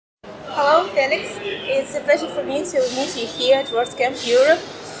Felix. It's a pleasure for me to meet you here at WordCamp Europe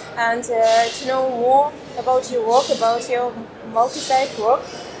and to know more about your work, about your multi-site work.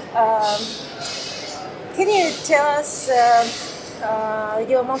 Can you tell us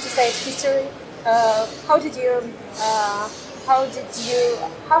your multi-site history? How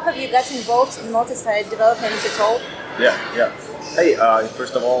have you got involved in multi-site development at all? Yeah. Hey,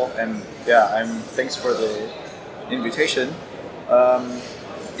 first of all, thanks for the invitation.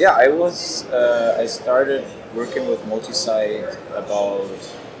 I started working with multi-site about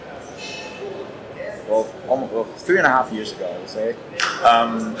almost 3.5 years ago, I would say.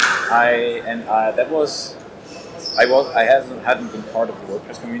 I hadn't been part of the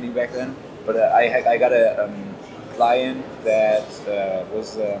WordPress community back then, but I got a client that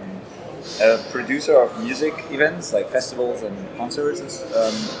was a producer of music events like festivals and concerts,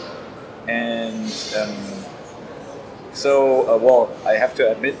 I have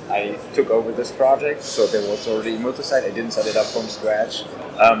to admit I took over this project, so there was already a multi-site. I didn't set it up from scratch.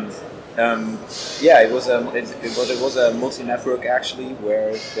 It was a multi-network actually,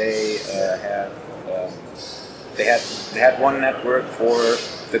 where they had one network for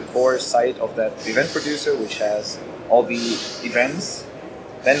the core site of that event producer, which has all the events.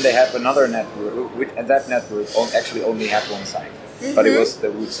 Then they have another network, and that network actually only had one site, but it was the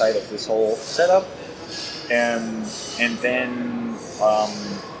root site of this whole setup. And then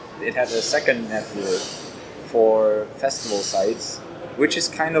it had a second network for festival sites, which is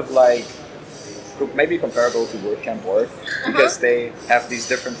kind of like maybe comparable to WordCamp Org, because they have these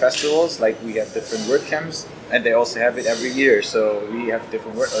different festivals, like we have different WordCamps, and they also have it every year. So we have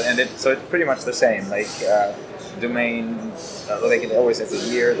different so it's pretty much the same. Like domain, like it always has a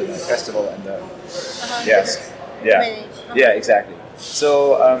year, the festival, and the exactly.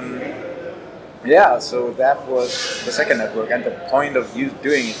 So. So that was the second network, and the point of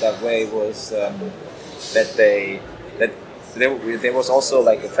doing it that way was that there was also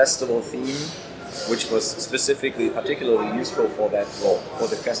like a festival theme, which was particularly useful for that for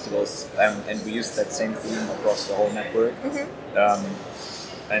the festivals, and we used that same theme across the whole network,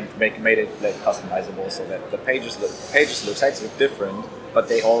 and made it like customizable so that the sites look different, but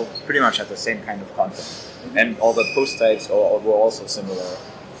they all pretty much had the same kind of content, and all the post sites were also similar.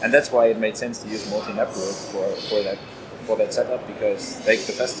 And that's why it made sense to use multi-network for that setup, because like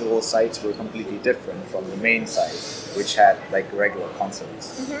the festival sites were completely different from the main site, which had like regular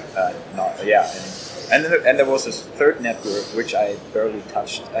concerts. And there was this third network which I barely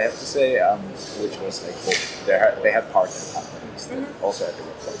touched, I have to say, which was like they had partner companies that also had the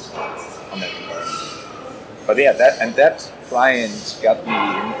websites on that environment. But that client got me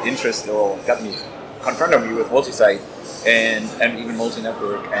interested, or confronted me with multi-site and even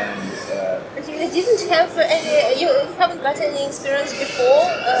multi-network, and you haven't got any experience before?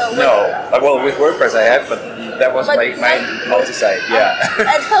 Well, with WordPress I have, but that was my multi-site.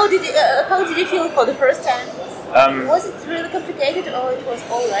 And how did you feel for the first time? Was it really complicated, or it was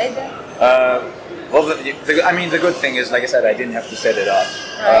all right then? The good thing is, like I said, I didn't have to set it up.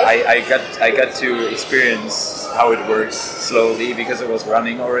 Right. I got to experience how it works slowly because it was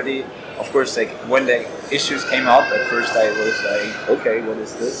running already. Of course, like when the issues came up, at first I was like, okay, what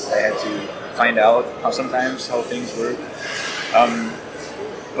is this? I had to find out how things work.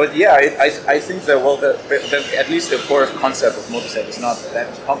 I think that at least the core concept of multi-site is not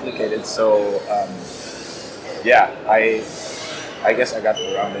that complicated. So I guess I got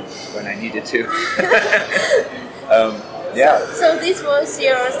around it when I needed to. So this was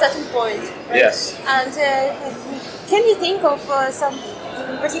your starting point, right? Yes. And can you think of some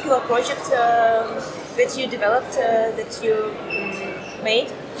particular project that you developed, that you made,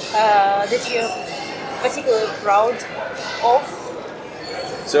 that you're particularly proud of?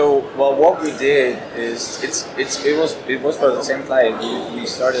 So, what we did is it was for the same client. We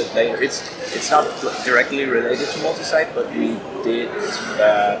started later. It's not directly related to multi-site, but we did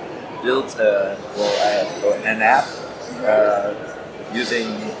build an app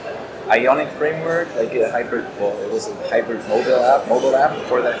using Ionic framework, like a hybrid. Well, it was a hybrid mobile app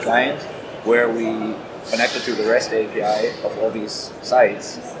for that client, where we connected to the REST API of all these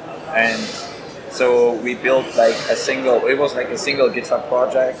sites, and so we built like a single GitHub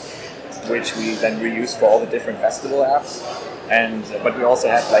project, which we then reused for all the different festival apps, but we also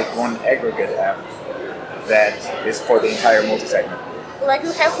had like one aggregate app that is for the entire multi-site network. Like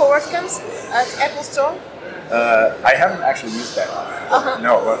you have for WordCamps at Apple Store? I haven't actually used that.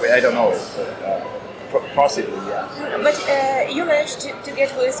 No, I don't know. Possibly, yeah. But you managed to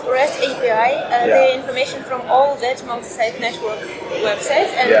get with REST API the information from all that multi-site network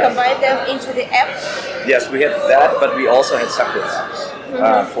websites and combine them into the app? Yes, we had that, but we also had separate apps.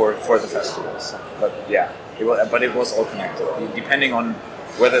 for the festivals. But yeah, it was all connected. Depending on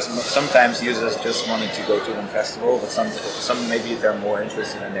whether sometimes users just wanted to go to one festival, but some maybe they're more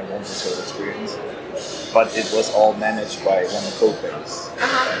interested and they want the whole experience. But it was all managed by one code base,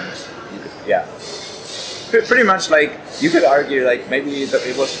 and you could, yeah, pretty much like you could argue like maybe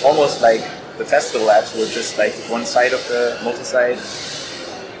it was almost like the festival apps were just like one side of the multi-site,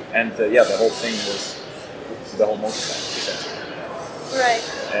 and yeah, the whole thing was the whole multi-site essentially. Right.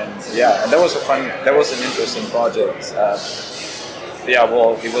 And yeah, and that was an interesting project. Yeah,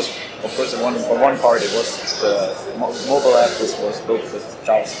 well, it was, of course, for one part, it was the mobile app was built with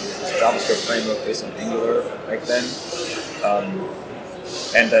JavaScript framework based on Angular back then.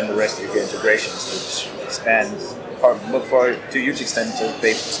 And then the rest of the integrations, which spanned, to a huge extent,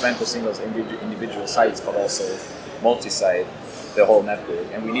 they spanned the single individual sites, but also multi-site, the whole network.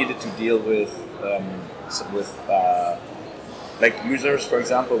 And we needed to deal with like users, for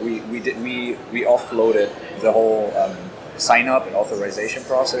example. We offloaded the whole sign up and authorization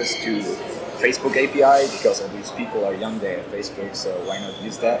process to Facebook API because all these people are young, they have Facebook, so why not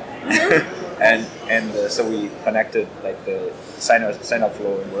use that? and so we connected like the sign up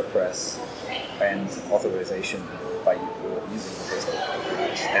flow in WordPress and authorization by using the Facebook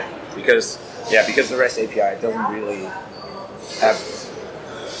APIs. And because the REST API doesn't really have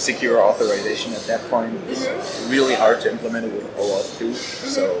secure authorization at that point, it's really hard to implement it with OAuth 2.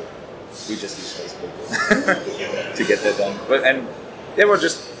 So we just use Facebook to get that done. And they were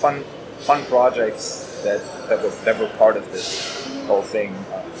just fun projects that were part of this whole thing.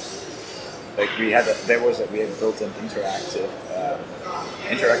 Like we had built an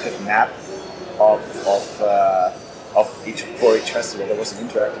interactive map for each festival. There was an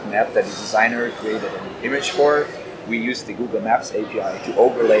interactive map that the designer created an image for. We used the Google Maps API to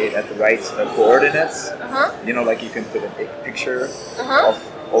overlay it at the right coordinates. You know, like you can put a picture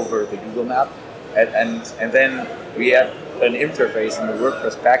over the Google Map, and then we had an interface in the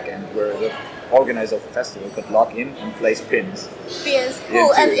WordPress backend where the organizer of the festival could log in and place pins.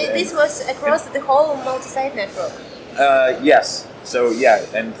 Cool. And this was across the whole multi-site network. Yes. So yeah,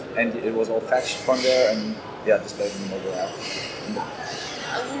 and it was all fetched from there, and yeah, displayed in the mobile app.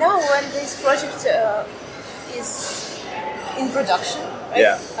 Now, when this project is in production,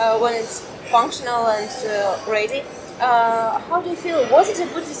 right? When it's functional and ready. How do you feel? Was it a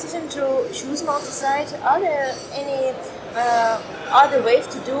good decision to choose multi-site? Are there any other ways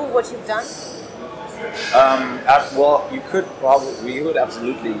to do what you've done? Well, we would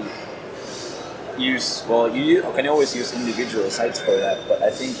absolutely use. Well, you can always use individual sites for that, but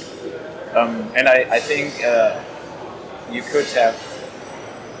I think, I think you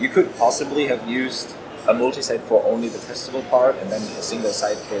could possibly have used a multi-site for only the festival part, and then a single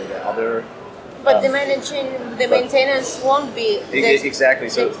site for the other. But the maintenance won't be exactly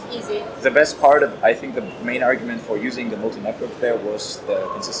so easy. The best part of, I think, the main argument for using the multi-network there was the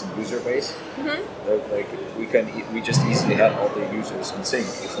consistent user base. Like we just easily had all the users in sync.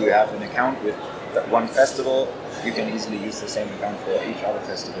 If you have an account with that one festival, you can easily use the same account for each other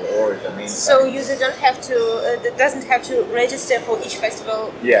festival or the main. So user doesn't have to register for each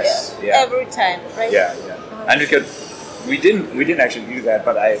festival. Yes. Every time, right? Yeah. And we didn't actually do that,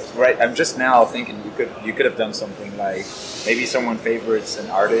 but I'm just now thinking you could have done something like maybe someone favorites an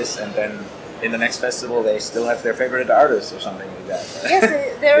artist, and then in the next festival they still have their favorite artist or something like that. Yes,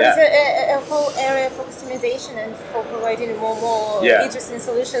 there is a whole area for customization and for providing more interesting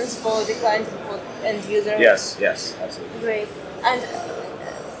solutions for the client and for end user. Yes, absolutely. Great. And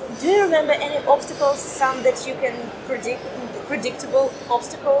do you remember any obstacles, some that you can predict, predictable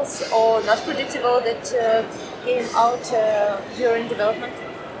obstacles or not predictable that came out during development?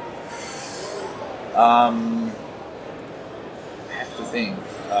 I have to think.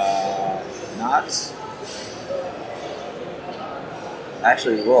 Not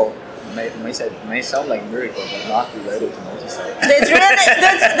actually. Well, may sound like miracle, but not related to multi-site.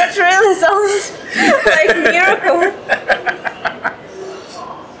 That really sounds like miracle.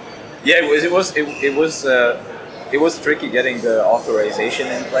 Yeah, it was tricky getting the authorization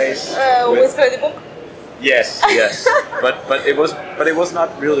in place with Facebook. Yes, but it was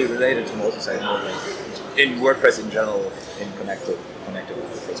not really related to multi-site. More like in WordPress in general, in connected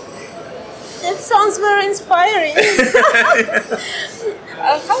with the Facebook. That sounds very inspiring.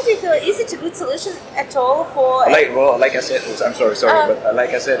 How do you feel? Is it a good solution at all for? Like I said, I'm sorry, but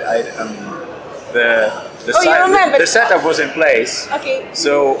like I said, the setup was in place. Okay.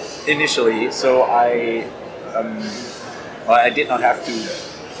 So initially, I did not have to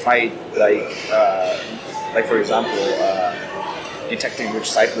fight like for example, detecting which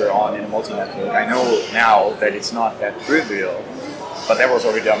site we're on in a multi-network. I know now that it's not that trivial. but that was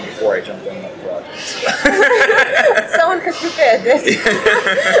already done before I jumped on that project. Someone has prepared this.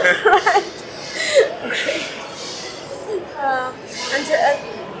 Right. Okay. And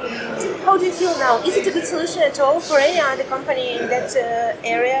how do you feel now? Is it a good solution at all for any other company in that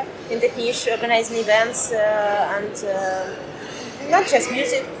area, in that niche, organizing events and not just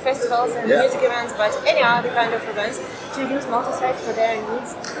music festivals and music events, but any other kind of events, to use multi-site for their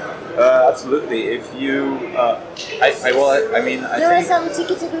needs? Absolutely. If you, I mean, I there think are some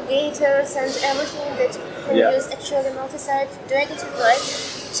ticket aggregators and everything that can use actually multi-site. Do I get it right?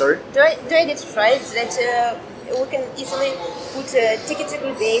 Sorry? Do I get it right that we can easily put a ticket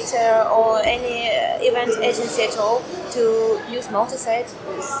aggregator or any event agency at all to use multi-site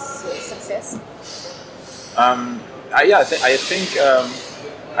with success? I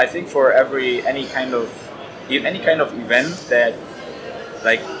think for any kind of event that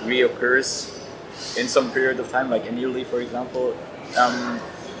like reoccurs in some period of time, like annually, for example,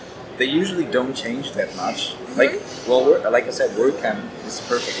 they usually don't change that much. Like, like I said, WordCamp is a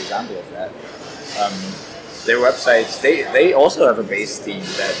perfect example of that. Their websites, they also have a base theme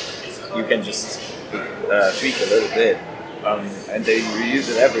that you can just tweak a little bit, and they reuse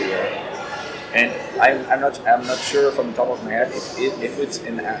it everywhere. And I'm not sure from the top of my head if it's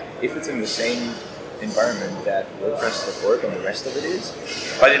in the same environment that WordPress.org and the rest of it is,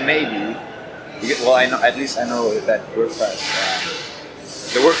 but it may be. Well, I know that WordPress,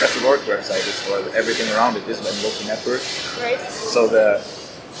 the WordPress.org website is, or everything around it is a multi-network. Right. So the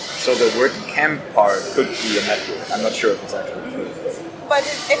WordCamp part could be a network. I'm not sure if it's actually true. But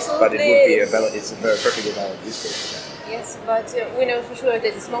it absolutely. But it would be it's a very perfectly valid use case. Yes, but we know for sure that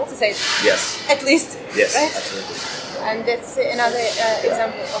it's multi-site. Yes. At least. Yes, right? absolutely. And that's another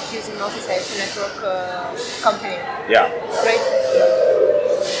example of using multi-site network company. Yeah. Right.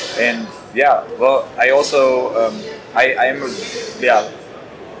 Yeah. And well, I also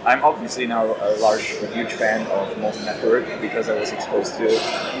I'm obviously now a huge fan of multi-network because I was exposed to it.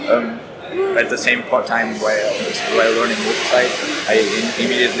 At the same time while learning multi-site, I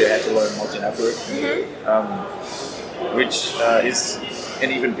immediately had to learn multi-network, which is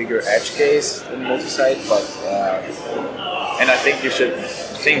an even bigger edge case than multi-site. But and I think you should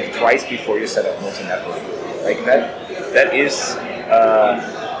think twice before you set up multi-network. Like that is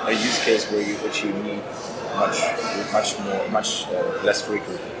a use case which you need much less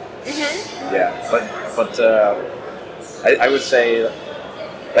frequent. Yeah, but I would say,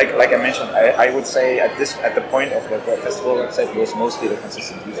 like I mentioned, I would say at the point of the festival website was mostly the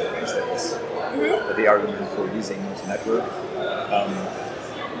consistent user base that was the argument for using multi-network.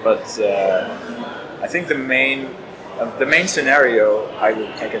 But I think the main scenario I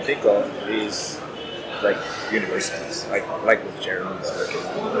can think of is like universities, like what Jeremy is working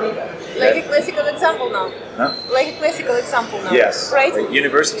on. Like a classical example now. Huh? Like a classical example now. Yes. Right. Like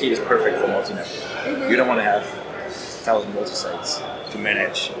university is perfect for multi-network. You don't want to have 1,000 multi-sites to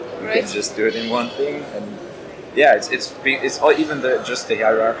manage. You can just do it in one thing, and it's all, even just the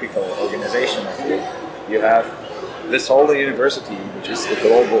hierarchical organization of it. You have this whole university, which is the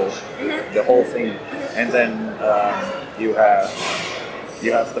global, the whole thing, and then you have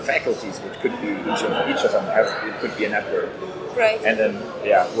the faculties, which could be each of them it could be a network, right? And then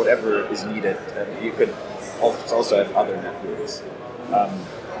whatever is needed, you could also have other networks.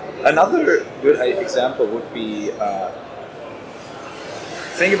 Another good example would be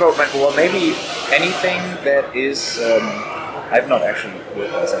think about maybe anything that is. I've not actually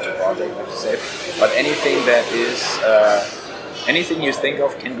worked on such a project, I have to say, but anything that is anything you think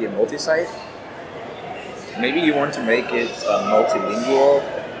of can be a multi-site. Maybe you want to make it multilingual,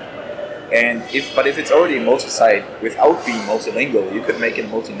 and if it's already a multi-site without being multilingual, you could make it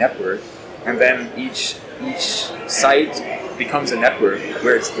multi-network, and then each site becomes a network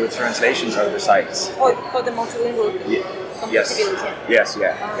where the translations are the sites. For the multilingual compatibility. Yes.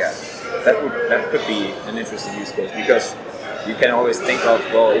 That could be an interesting use case, because you can always think of,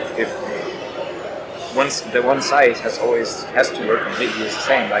 well, if the one site has to work completely the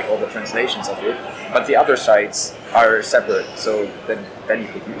same, like all the translations of it, but the other sites are separate, so then you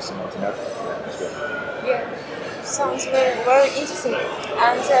could use a multi-network for that as well. Yeah, sounds very, very interesting.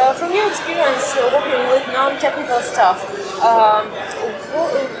 And from your experience working with non-technical stuff,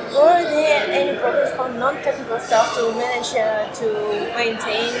 were there any problems for non-technical staff to manage to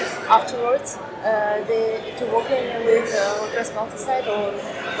maintain afterwards to working with WordPress Multisite or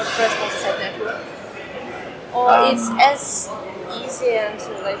WordPress Multisite network? Or it's as easy and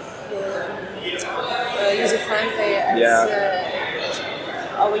user-friendly as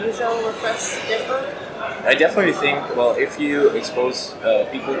our usual WordPress network? I definitely think, well, if you expose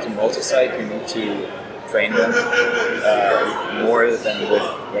people to multi-site, you need to train them more than with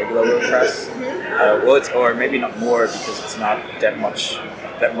regular WordPress. Well, it's, or maybe not more because it's not that much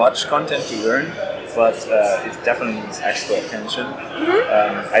content to learn, but it definitely needs extra attention.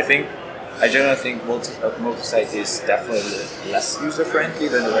 I generally think multisite is definitely less user friendly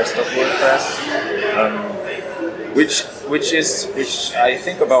than the rest of WordPress, which I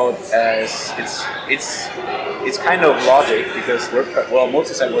think about as it's kind of logic because WordPress, well,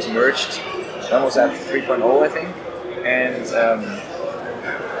 multisite was merged almost at 3.0, I think, and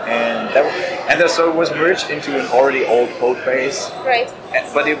so it was merged into an already old code base. Right.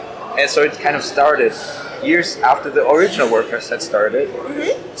 So it kind of started years after the original WordPress had started,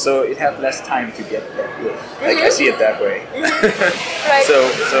 so it had less time to get that good. Like I see it that way. Right. So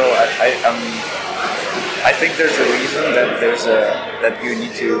I think there's a reason that you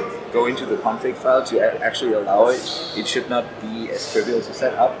need to go into the config file to actually allow it. It should not be as trivial to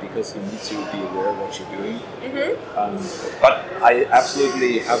set up because you need to be aware of what you're doing. But I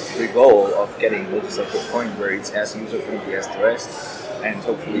absolutely have the goal of getting multisite to a point where it's as user friendly as the rest, and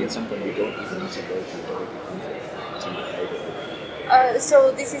hopefully at some point we don't even need to go to the config to enable it.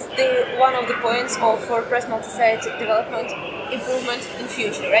 So this is one of the points of WordPress multisite development improvement in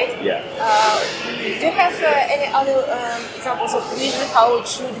future, right? Yeah. Do you have any other examples of usually how it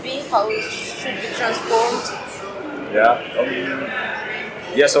should be transformed? Yeah.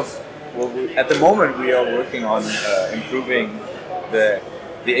 So at the moment we are working on improving the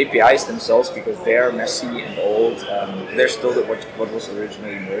APIs themselves because they are messy and old. They're still what was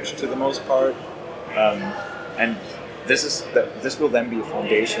originally merged to the most part, and this will then be a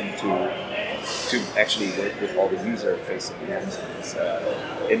foundation to actually work with all the user-facing enhancements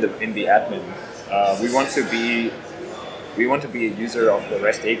in the admin. We want to be a user of the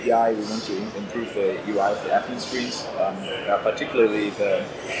REST API. We want to improve the UI of the admin screens, particularly the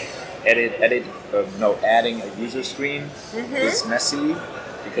adding a user screen is messy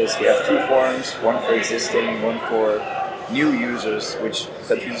because we have two forms, one for existing, one for new users, which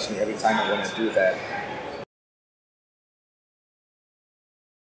confuses me every time I want to do that.